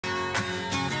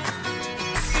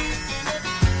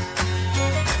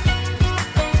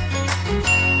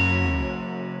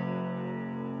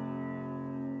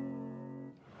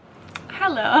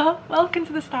Hello, welcome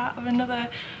to the start of another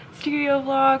studio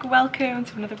vlog. Welcome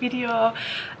to another video.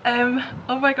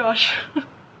 Oh my gosh.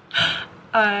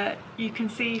 You can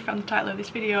see from the title of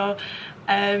this video,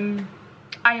 I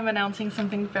am announcing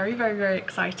something very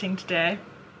exciting today.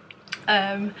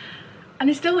 And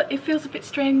it feels a bit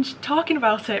strange talking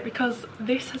about it because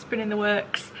this has been in the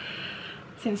works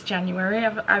since January.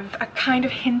 I've kind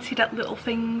of hinted at little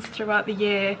things throughout the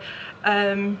year,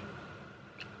 and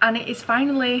it is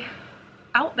finally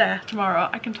out there tomorrow.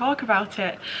 I can talk about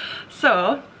it.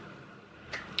 So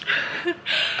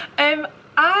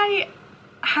I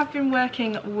have been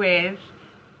working with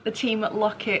the team at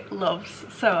Locket Loves.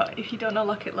 So if you don't know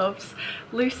Locket Loves,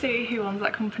 Lucy, who owns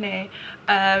that company,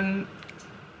 they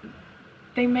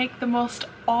make the most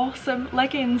awesome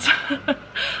leggings.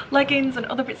 Leggings and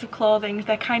other bits of clothing.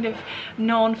 They're kind of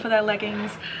known for their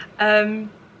leggings. I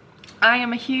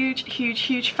am a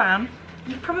huge fan.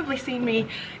 You've probably seen me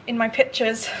in my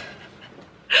pictures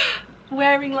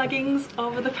wearing leggings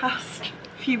over the past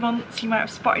few months. You might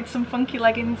have spotted some funky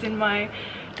leggings in my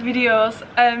videos.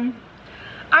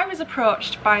 I was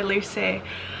approached by Lucy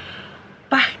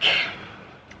back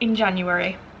in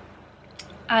January,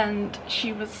 and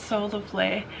she was so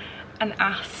lovely and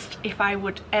asked if I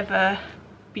would ever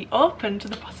be open to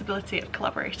the possibility of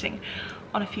collaborating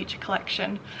on a future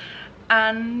collection,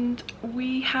 and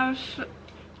we have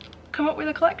come up with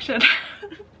a collection.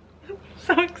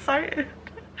 So excited.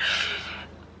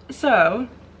 So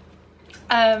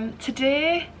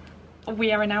today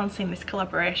we are announcing this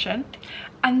collaboration,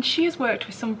 and she has worked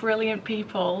with some brilliant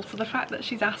people, so the fact that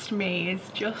she's asked me is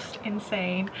just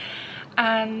insane.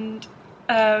 And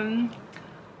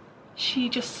she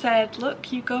just said,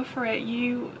 look, you go for it,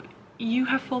 you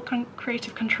have full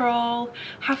creative control,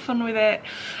 have fun with it.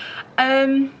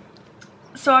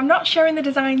 So I'm not sharing the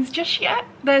designs just yet.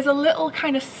 There's a little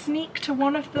kind of sneak to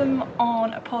one of them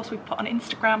on a post we put on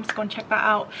Instagram, so go and check that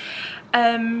out.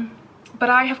 But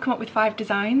I have come up with 5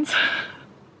 designs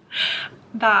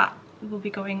that will be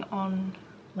going on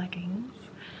leggings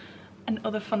and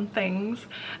other fun things.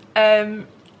 And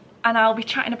I'll be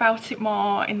chatting about it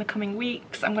more in the coming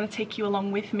weeks. I'm going to take you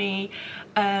along with me.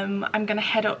 I'm going to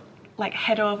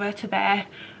head over to their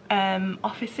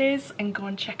offices and go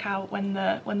and check out when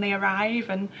they arrive,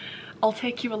 and I'll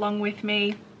take you along with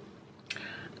me.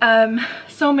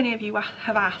 So many of you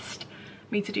have asked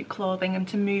me to do clothing and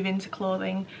to move into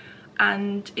clothing,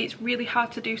 and it's really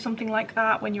hard to do something like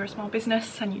that when you're a small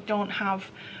business and you don't have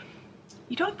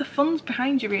the funds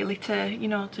behind you really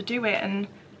to do it. And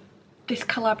this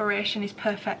collaboration is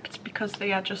perfect because they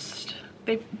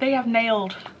have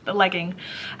nailed the legging.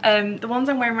 The ones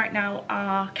I'm wearing right now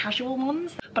are casual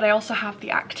ones, but I also have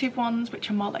the active ones, which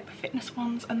are more like the fitness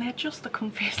ones, and they're just the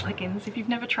comfiest leggings. If you've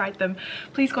never tried them,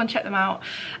 please go and check them out,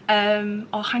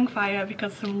 or hang fire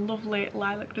because some lovely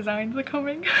lilac designs are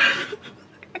coming.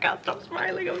 I can't stop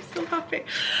smiling, I'm so happy.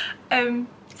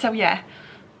 So yeah,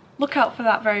 look out for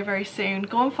that very soon.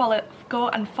 Go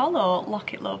and follow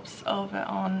Locket Loves over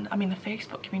on, I mean, the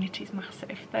Facebook community is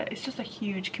massive. It's just a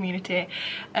huge community.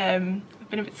 I've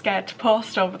been a bit scared to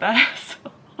post over there, so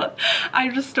I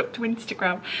just stuck to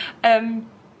Instagram.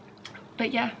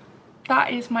 But yeah,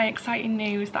 that is my exciting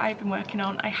news that I've been working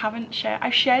on.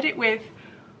 I've shared it with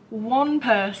one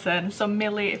person. So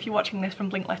Millie, if you're watching this from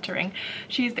Blink Lettering,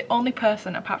 she's the only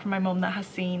person apart from my mum that has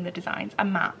seen the designs,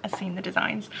 and Matt has seen the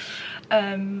designs.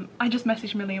 I just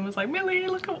messaged Millie and was like, Millie,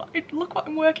 look what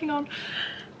I'm working on.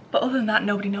 But other than that,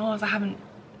 nobody knows. I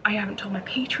haven't told my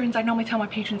patrons. I normally tell my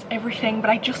patrons everything, but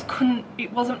I just couldn't,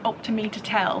 it wasn't up to me to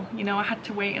tell, you know. I had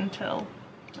to wait until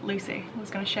Lucy was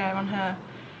going to share on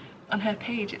her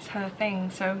page. It's her thing.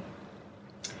 So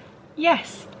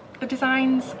yes, the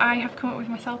designs I have come up with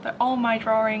myself, they're all my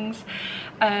drawings.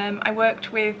 I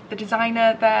worked with the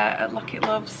designer there at Locket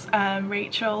Loves,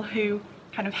 Rachel, who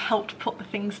kind of helped put the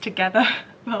things together,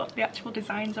 but the actual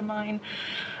designs are mine.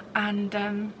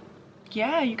 And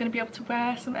yeah, you're going to be able to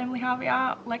wear some Emily Harvey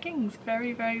art leggings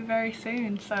very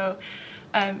soon. So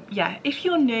yeah, if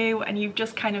you're new and you've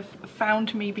just kind of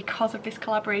found me because of this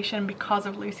collaboration, because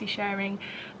of Lucy sharing,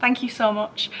 thank you so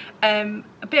much. A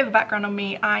bit of a background on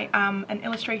me: I am an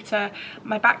illustrator.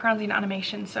 My background's in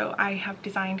animation, so I have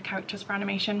designed characters for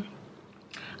animation.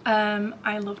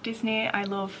 I love Disney, I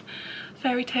love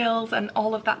fairy tales and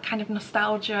all of that kind of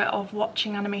nostalgia of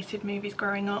watching animated movies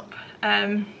growing up.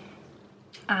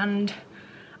 And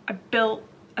I built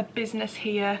a business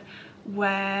here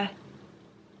where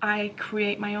I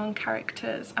create my own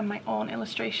characters and my own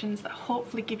illustrations that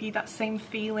hopefully give you that same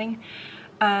feeling.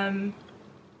 And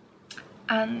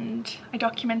I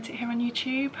document it here on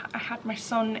YouTube. I had my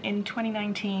son in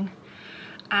 2019,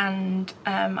 and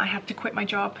I had to quit my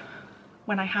job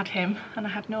when I had him, and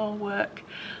I had no work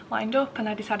lined up, and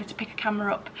I decided to pick a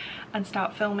camera up and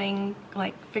start filming,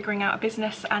 like figuring out a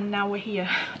business, and now we're here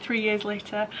 3 years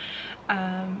later,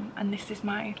 and this is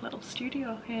my little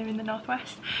studio here in the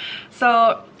northwest.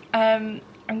 So I'm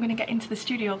going to get into the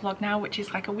studio vlog now, which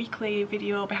is like a weekly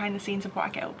video behind the scenes of what I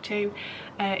get up to.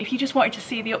 If you just wanted to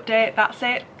see the update, that's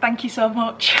it. Thank you so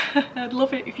much. I'd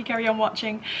love it if you carry on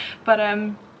watching, but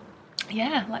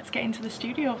yeah, let's get into the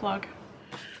studio vlog.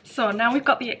 So now we've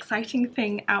got the exciting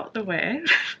thing out the way.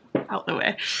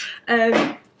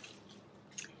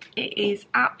 It is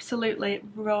absolutely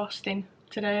roasting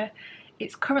today.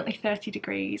 It's currently 30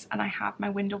 degrees and I have my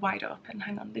window wide open.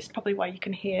 Hang on, this is probably why you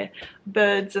can hear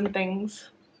birds and things.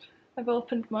 I've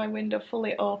opened my window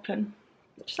fully open,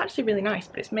 which is actually really nice,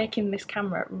 but it's making this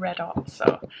camera red hot,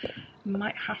 so I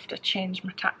might have to change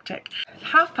my tactic.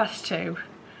 2:30.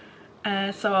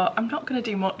 So I'm not going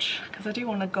to do much because I do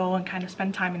want to go and kind of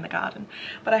spend time in the garden,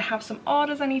 but I have some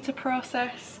orders I need to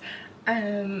process.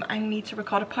 I need to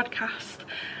record a podcast,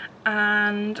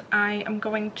 and I think I'm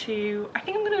going to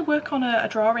work on a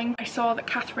drawing. I saw that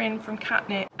Catherine from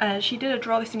Catnip, she did a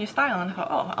draw this in your style, and I thought,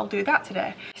 oh, I'll do that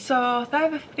today. So they're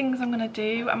the things I'm going to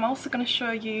do. I'm also going to show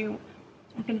you,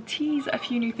 I'm going to tease a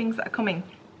few new things that are coming.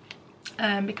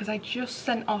 Because I just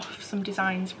sent off some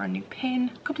designs for a new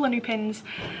pin, a couple of new pins,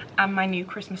 and my new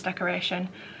Christmas decoration.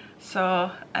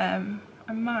 So I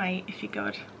might, if you're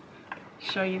good,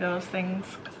 show you those things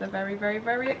because they're very, very,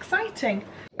 very exciting.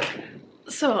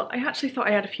 So I actually thought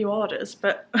I had a few orders,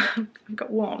 but I've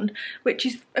got one, which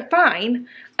is fine.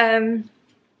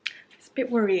 It's a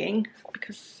bit worrying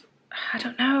because I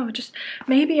don't know,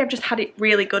 maybe I've just had it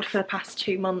really good for the past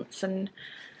 2 months, and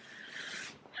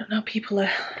I don't know, people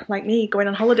are like me, going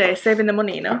on holiday, saving the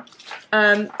money, you know,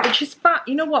 which is fine.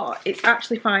 You know what, it's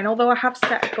actually fine, although I have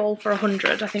set a goal for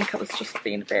 100. I think I was just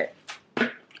being a bit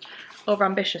over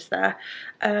ambitious there,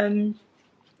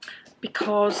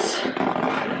 because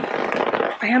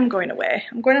I am going away.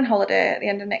 I'm going on holiday at the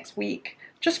end of next week,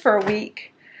 just for a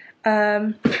week,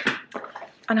 and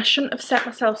I shouldn't have set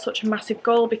myself such a massive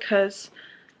goal, because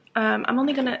I'm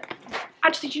only gonna,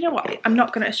 actually, do you know what, I'm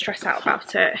not gonna stress out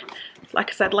about it. Like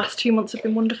I said, last 2 months have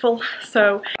been wonderful,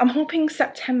 so I'm hoping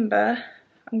September,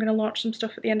 I'm going to launch some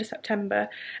stuff at the end of September,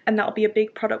 and that'll be a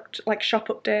big product, like shop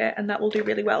update, and that will do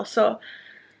really well. So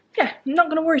yeah, I'm not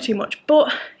going to worry too much,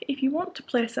 but if you want to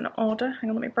place an order, hang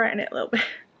on, let me brighten it a little bit.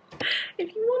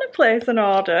 If you want to place an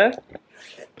order,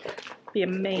 it'd be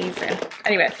amazing.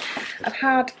 Anyway, I've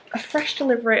had a fresh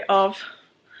delivery of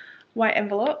white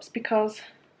envelopes because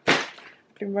I've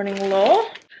been running low.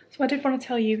 So I did want to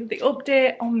tell you the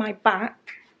update on my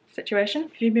back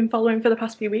situation. If you've been following for the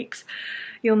past few weeks,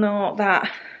 you'll know that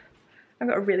I've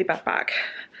got a really bad back.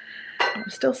 I'm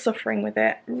still suffering with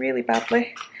it really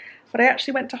badly, but I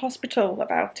actually went to hospital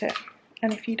about it.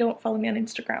 And if you don't follow me on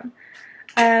Instagram,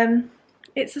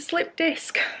 it's a slip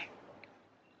disc.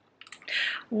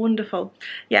 Wonderful.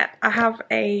 Yeah, I have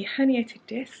a herniated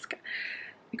disc.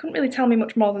 You couldn't really tell me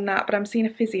much more than that, but I'm seeing a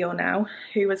physio now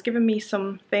who has given me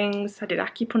some things. I did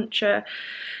acupuncture.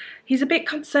 He's a bit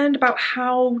concerned about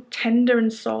how tender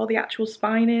and sore the actual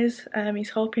spine is. He's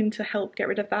hoping to help get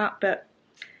rid of that, but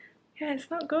yeah, it's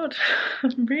not good.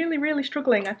 I'm really, really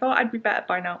struggling. I thought I'd be better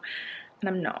by now, and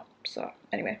I'm not. So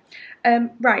anyway,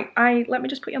 right, let me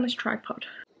just put you on this tripod.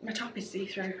 My top is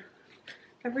see-through.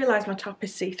 I've realised my top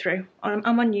is see-through.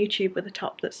 I'm on YouTube with a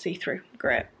top that's see-through.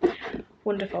 Great.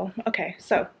 Wonderful. Okay,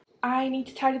 so I need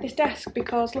to tidy this desk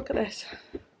because look at this.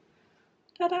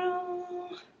 Ta-da!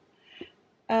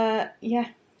 Yeah,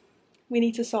 we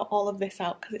need to sort all of this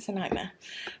out because it's a nightmare.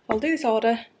 I'll do this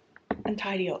order and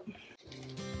tidy up.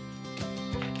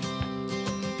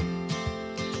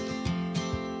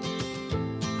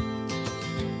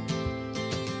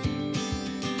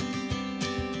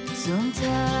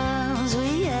 Sometimes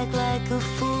we act like a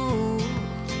fool,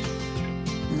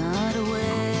 not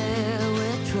aware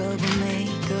we're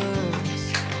troublemakers.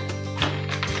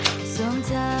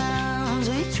 Sometimes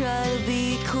we try to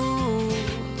be cool,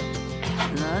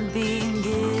 not being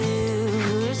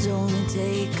givers, only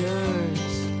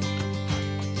takers.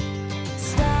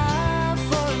 Stop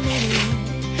for a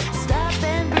minute, stop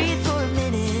and breathe for a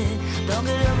minute. Don't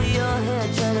get over your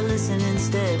head, try to listen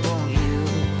instead, won't you?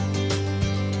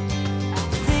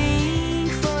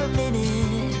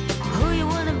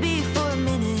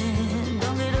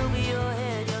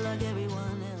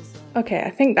 Okay, I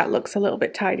think that looks a little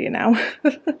bit tidier now.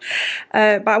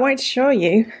 But I wanted to show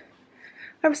you,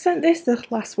 I was sent this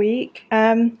last week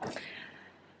from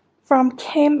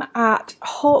Kim at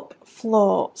Hope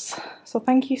Floats. So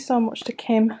thank you so much to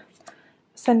Kim.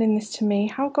 sending this to me.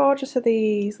 How gorgeous are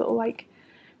these little like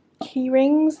key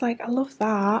rings? Like, I love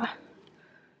that.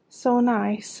 So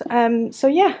nice. So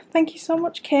yeah, thank you so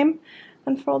much, Kim,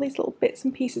 and for all these little bits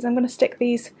and pieces. I'm going to stick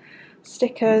these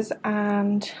stickers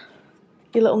and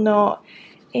your little note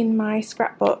in my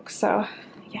scrapbook. So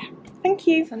yeah, thank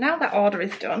you. So now that order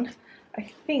is done, I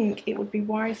think it would be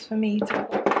wise for me to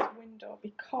open the window,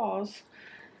 because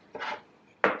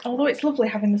although it's lovely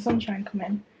having the sunshine come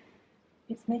in,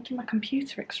 it's making my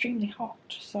computer extremely hot.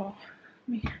 So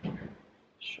let me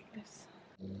shut this.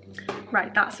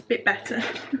 Right, that's a bit better.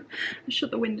 I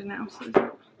shut the window now so there's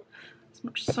not as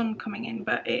much sun coming in,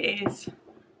 but it is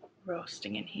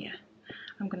roasting in here.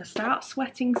 I'm going to start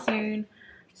sweating soon,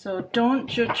 so don't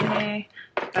judge me,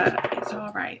 but it's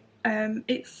alright.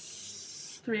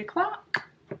 It's 3 o'clock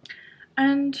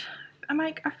and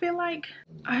I feel like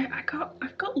I've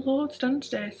got loads done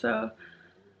today, so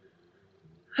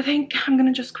I think I'm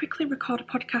going to just quickly record a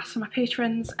podcast for my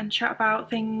patrons and chat about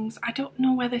things. I don't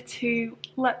know whether to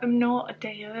let them know a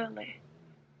day early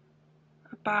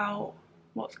about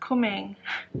what's coming.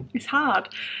 It's hard.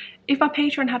 If my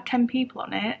Patreon had 10 people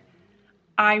on it,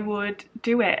 I would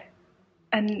do it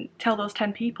and tell those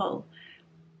 10 people.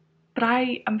 But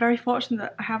I am very fortunate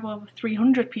that I have over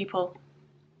 300 people.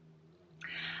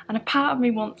 And a part of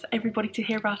me wants everybody to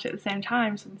hear about it at the same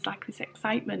time, so there's like this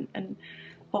excitement, and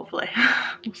hopefully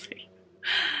we'll see.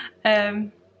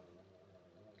 So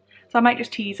I might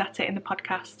just tease at it in the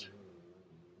podcast.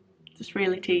 Just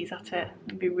really tease at it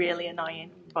and be really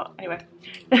annoying. But anyway,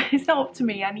 it's not up to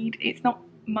me. It's not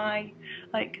my,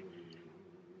 like,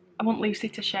 I want Lucy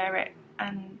to share it,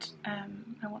 and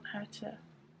I want her to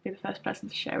be the first person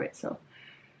to share it. So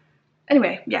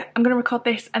anyway, yeah, I'm going to record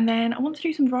this and then I want to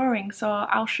do some drawing. So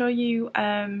I'll show you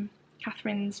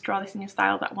Catherine's Draw This in Your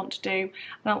Style that I want to do,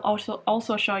 and I'll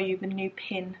also show you the new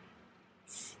pins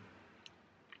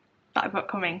that I've got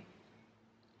coming,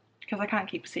 because I can't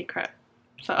keep a secret.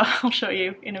 So I'll show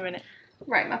you in a minute.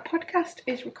 Right, my podcast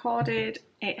is recorded,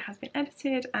 it has been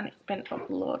edited and it's been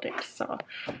uploaded. So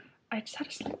I just had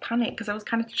a slight panic because I was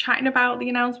kind of chatting about the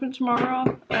announcement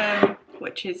tomorrow,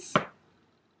 which is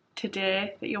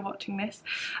today that you're watching this,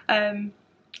 and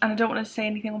I don't want to say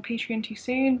anything on Patreon too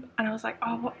soon, and I was like,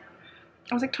 oh, what?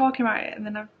 I was like talking about it, and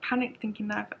then I panicked thinking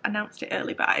that I've announced it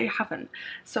early, but I haven't,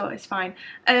 so it's fine.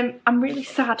 I'm really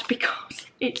sad because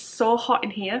it's so hot in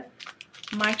here.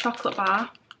 My chocolate bar,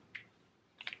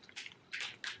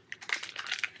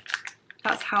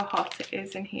 that's how hot it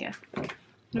is in here.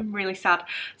 I'm really sad.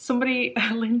 Somebody,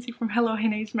 Lindsay from Hello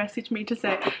Hinnies, messaged me to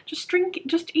say, just drink it,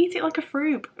 just eat it like a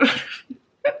froob.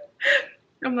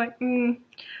 I'm like,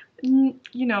 you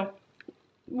know,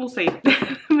 we'll see.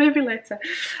 Maybe later,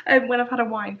 when I've had a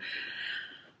wine.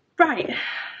 Right,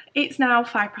 it's now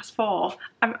 4:05.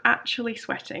 I'm actually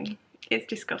sweating. It's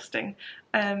disgusting.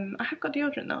 I have got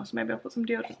deodorant though, so maybe I'll put some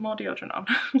more deodorant on.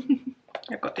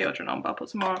 I've got deodorant on, but I'll put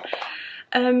some more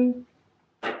on.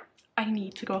 I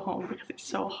need to go home because it's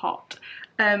so hot.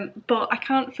 But I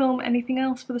can't film anything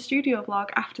else for the studio vlog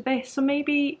after this, so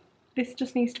maybe this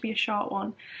just needs to be a short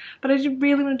one. But I just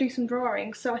really want to do some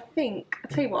drawing, so I think, I'll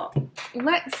tell you what,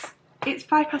 it's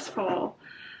 4:05.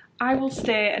 I will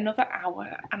stay another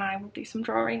hour and I will do some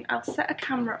drawing. I'll set a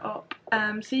camera up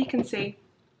so you can see.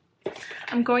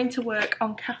 I'm going to work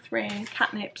on Catherine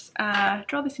Catnip's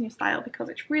Draw This in Your Style because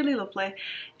it's really lovely.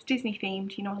 It's Disney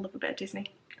themed, you know I love a bit of Disney.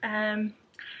 And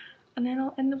then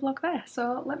I'll end the vlog there.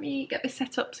 So let me get this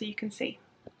set up so you can see.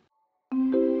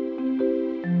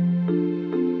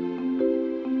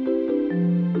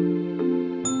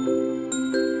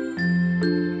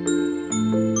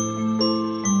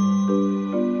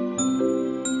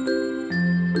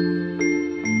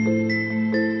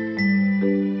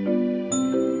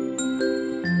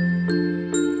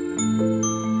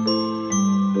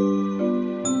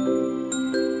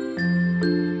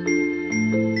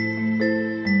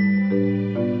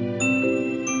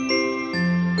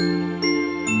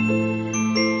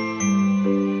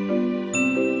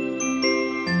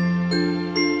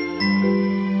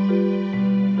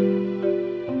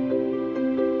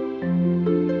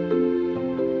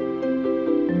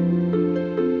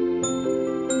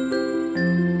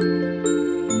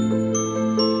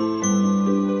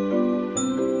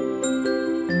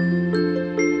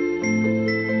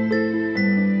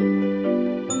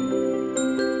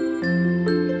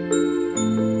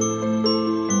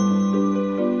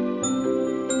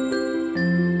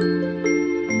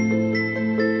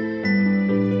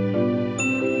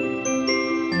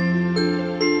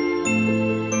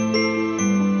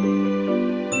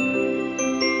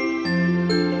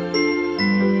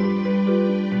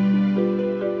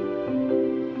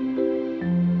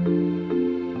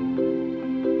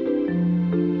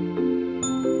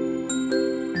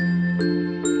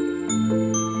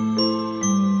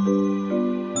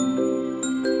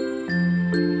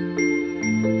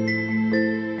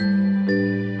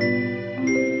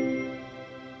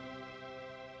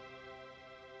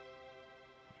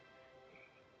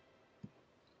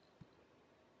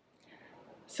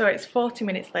 So it's 40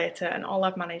 minutes later and all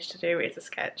I've managed to do is a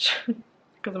sketch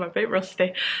because I'm a bit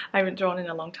rusty. I haven't drawn in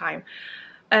a long time.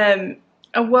 I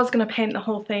was going to paint the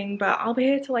whole thing, but I'll be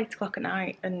here till 8 o'clock at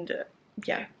night, and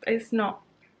yeah, it's not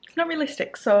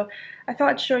realistic. So I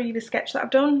thought I'd show you the sketch that I've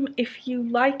done. If you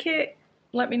like it,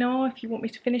 let me know. If you want me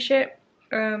to finish it,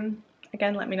 again,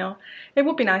 let me know. It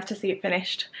would be nice to see it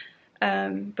finished,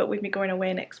 but with me going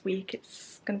away next week,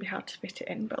 it's going to be hard to fit it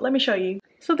in, but let me show you.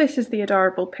 So this is the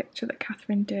adorable picture that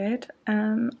Catherine did,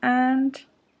 and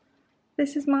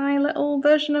this is my little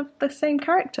version of the same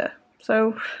character.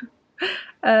 So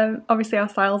obviously our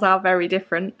styles are very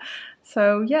different.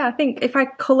 So yeah, I think if I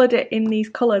coloured it in these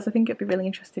colours, I think it'd be really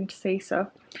interesting to see,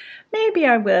 so maybe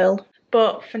I will.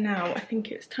 But for now, I think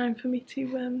it's time for me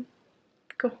to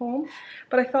go home.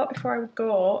 But I thought before I would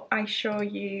go, I show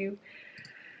you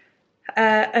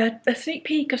a sneak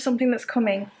peek of something that's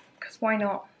coming, because why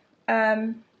not?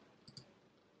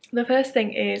 The first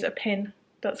thing is a pin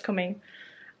that's coming,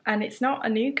 and it's not a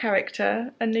new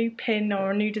character, a new pin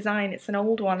or a new design, it's an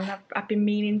old one. I've been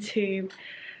meaning to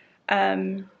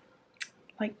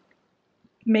like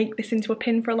make this into a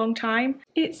pin for a long time.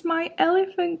 It's my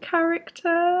elephant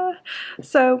character.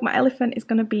 So my elephant is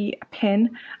going to be a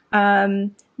pin.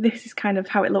 This is kind of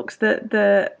how it looks.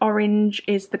 The orange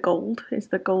is the gold,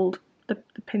 the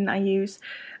pin that I use,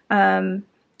 and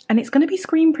it's going to be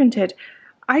screen printed.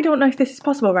 I don't know if this is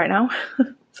possible right now,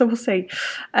 so we'll see.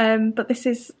 But this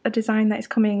is a design that is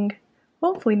coming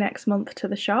hopefully next month to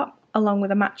the shop, along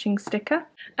with a matching sticker.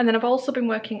 And then I've also been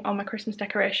working on my Christmas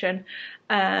decoration.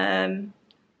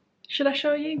 Should I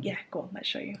show you? Yeah, go on, let's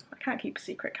show you. I can't keep a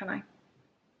secret, can I?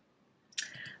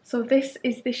 So this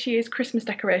is this year's Christmas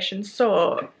decoration.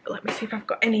 So let me see if I've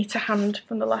got any to hand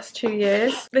from the last 2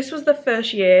 years. This was the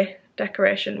first year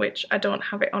decoration, which I don't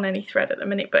have it on any thread at the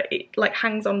minute, but it like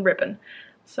hangs on ribbon.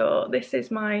 So this is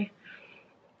my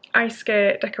ice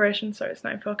skate decoration, so it's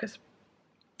not in focus.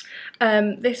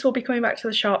 This will be coming back to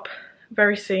the shop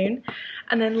very soon.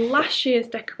 And then last year's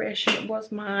decoration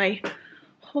was my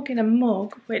hug in a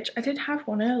mug, which I did have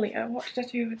one earlier. What did I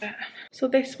do with it? So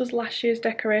this was last year's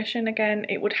decoration. Again,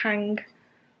 it would hang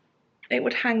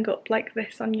up like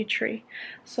this on your tree.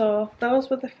 So those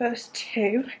were the first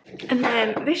two. And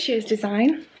then this year's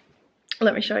design,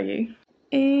 let me show you,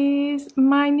 is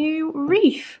my new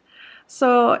wreath.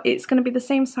 So it's going to be the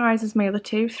same size as my other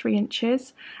two, 3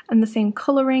 inches, and the same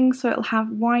colouring. So it'll have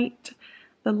white,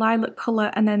 the lilac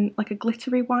colour, and then like a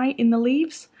glittery white in the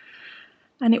leaves.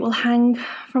 And it will hang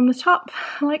from the top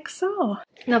like so.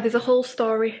 Now there's a whole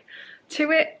story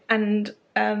to it, and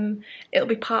it'll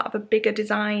be part of a bigger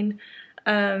design,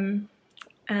 and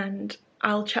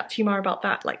I'll chat to you more about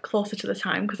that like closer to the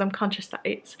time, because I'm conscious that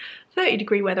it's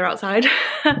 30-degree weather outside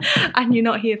and you're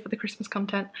not here for the Christmas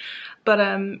content. But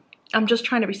I'm just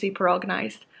trying to be super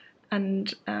organised,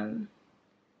 and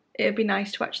it'd be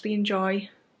nice to actually enjoy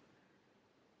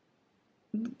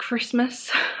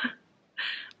Christmas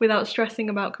without stressing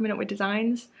about coming up with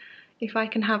designs. If I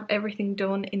can have everything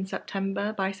done in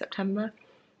September, by September,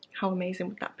 how amazing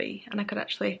would that be? And I could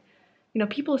actually, you know,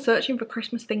 people are searching for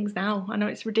Christmas things now. I know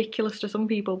it's ridiculous to some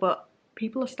people, but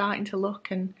people are starting to look,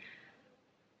 and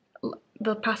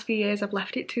the past few years I've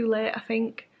left it too late, I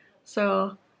think.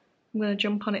 So I'm gonna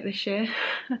jump on it this year.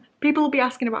 People will be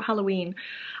asking about Halloween.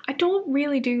 I don't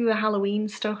really do the Halloween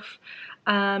stuff.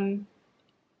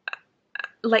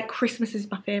 Like Christmas is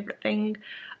my favourite thing.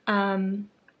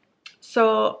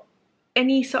 So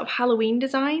any sort of Halloween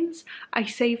designs, I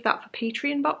save that for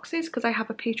Patreon boxes, because I have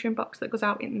a Patreon box that goes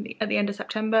out at the end of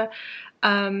September.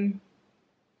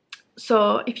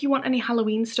 So if you want any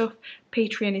Halloween stuff,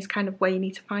 Patreon is kind of where you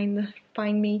need to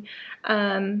find me.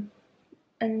 And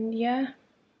yeah,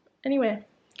 anyway,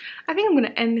 I think I'm going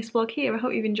to end this vlog here. I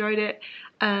hope you've enjoyed it.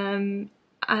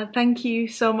 Thank you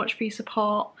so much for your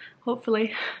support,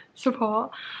 hopefully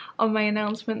support on my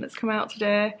announcement that's come out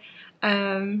today.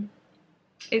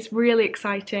 It's really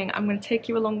exciting. I'm going to take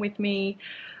you along with me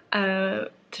to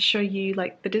show you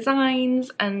like the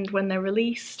designs and when they're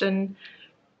released, and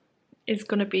it's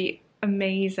going to be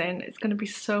amazing. It's going to be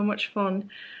so much fun.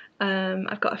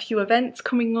 I've got a few events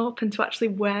coming up, and to actually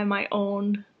wear my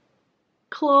own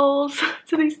clothes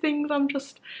to these things, I'm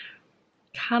just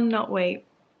cannot wait.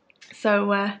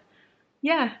 So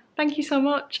yeah, thank you so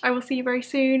much. I will see you very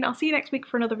soon. I'll see you next week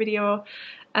for another video,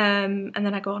 and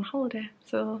then I go on holiday,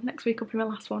 so next week will be my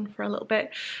last one for a little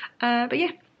bit. But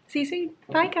yeah, see you soon.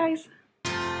 Bye guys.